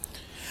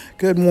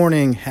Good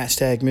morning,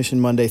 hashtag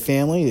Mission Monday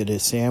family. It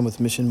is Sam with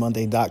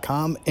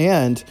MissionMonday.com.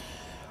 And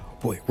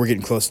boy, we're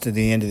getting close to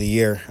the end of the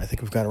year. I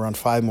think we've got around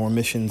 5 more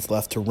missions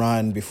left to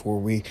run before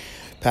we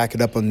pack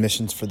it up on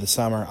missions for the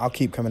summer. I'll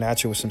keep coming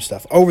at you with some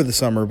stuff over the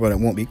summer, but it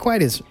won't be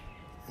quite as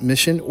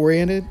mission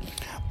oriented.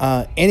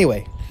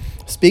 Anyway,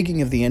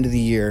 speaking of the end of the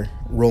year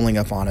rolling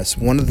up on us,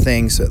 one of the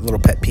things, a little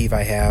pet peeve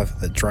I have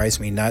that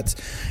drives me nuts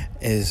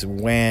is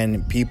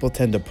when people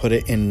tend to put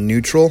it in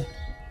neutral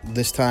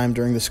this time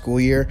during the school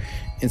year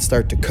and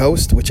start to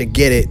coast, which I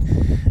get it.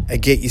 I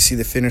get you see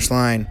the finish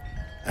line,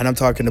 and I'm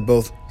talking to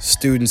both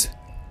students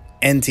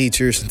and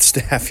teachers and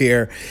staff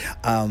here.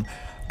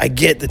 I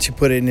get that you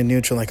put it in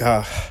neutral, like,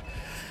 I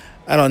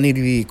don't need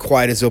to be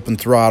quite as open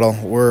throttle.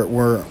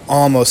 We're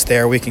almost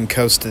there. We can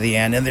coast to the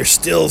end. And there's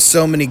still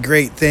so many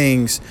great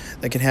things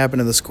that can happen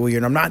in the school year.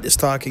 And I'm not just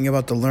talking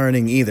about the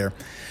learning either.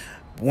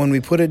 When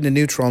we put it into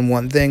neutral on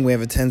one thing, we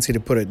have a tendency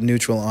to put it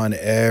neutral on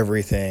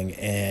everything.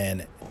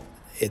 And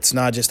it's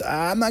not just,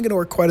 I'm not going to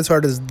work quite as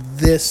hard as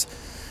this.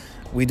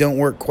 We don't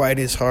work quite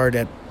as hard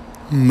at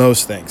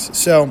most things.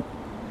 So,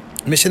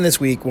 mission this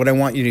week, what I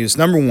want you to do is,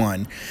 number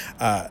one,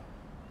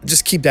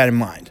 just keep that in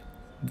mind.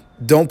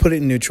 Don't put it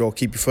in neutral.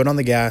 Keep your foot on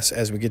the gas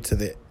as we get to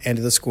the end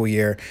of the school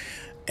year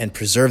and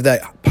preserve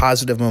that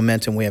positive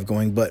momentum we have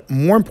going. But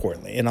more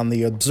importantly, and on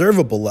the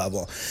observable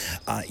level,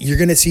 you're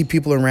going to see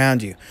people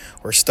around you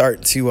or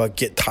start to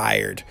get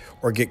tired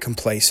or get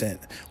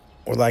complacent,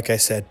 or like I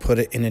said, put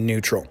it in a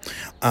neutral.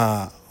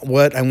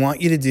 What I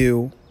want you to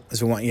do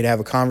is I want you to have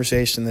a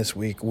conversation this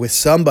week with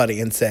somebody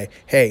and say,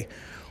 hey,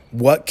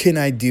 what can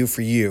I do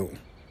for you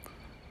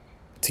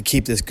to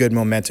keep this good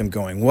momentum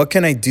going? What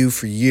can I do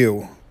for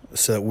you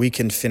so that we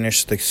can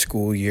finish the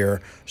school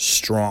year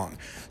strong?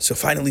 So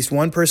find at least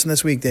one person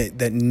this week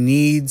that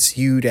needs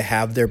you to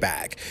have their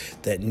back,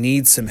 that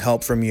needs some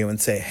help from you, and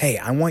say, hey,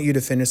 I want you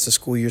to finish the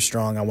school year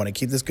strong. I want to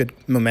keep this good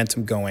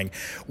momentum going.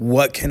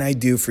 What can I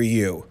do for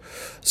you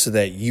so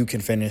that you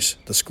can finish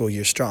the school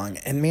year strong?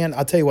 And man,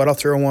 I'll tell you what, I'll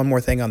throw one more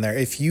thing on there.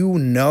 If you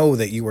know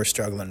that you are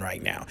struggling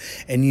right now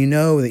and you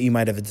know that you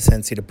might have a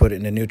tendency to put it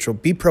into neutral,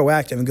 be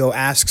proactive and go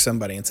ask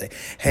somebody and say,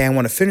 hey, I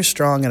want to finish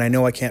strong and I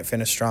know I can't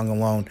finish strong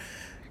alone.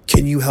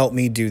 Can you help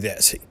me do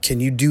this? Can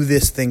you do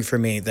this thing for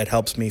me that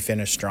helps me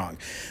finish strong?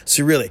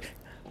 So really,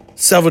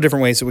 several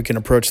different ways that we can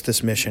approach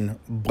this mission,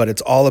 but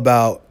it's all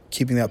about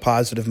keeping that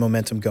positive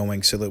momentum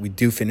going so that we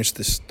do finish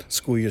this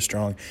school year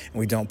strong and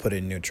we don't put it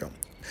in neutral.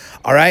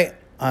 All right,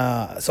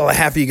 that's all I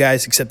have for you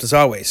guys, except as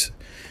always,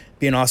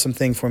 be an awesome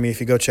thing for me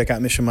if you go check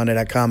out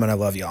missionmonday.com, and I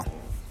love y'all.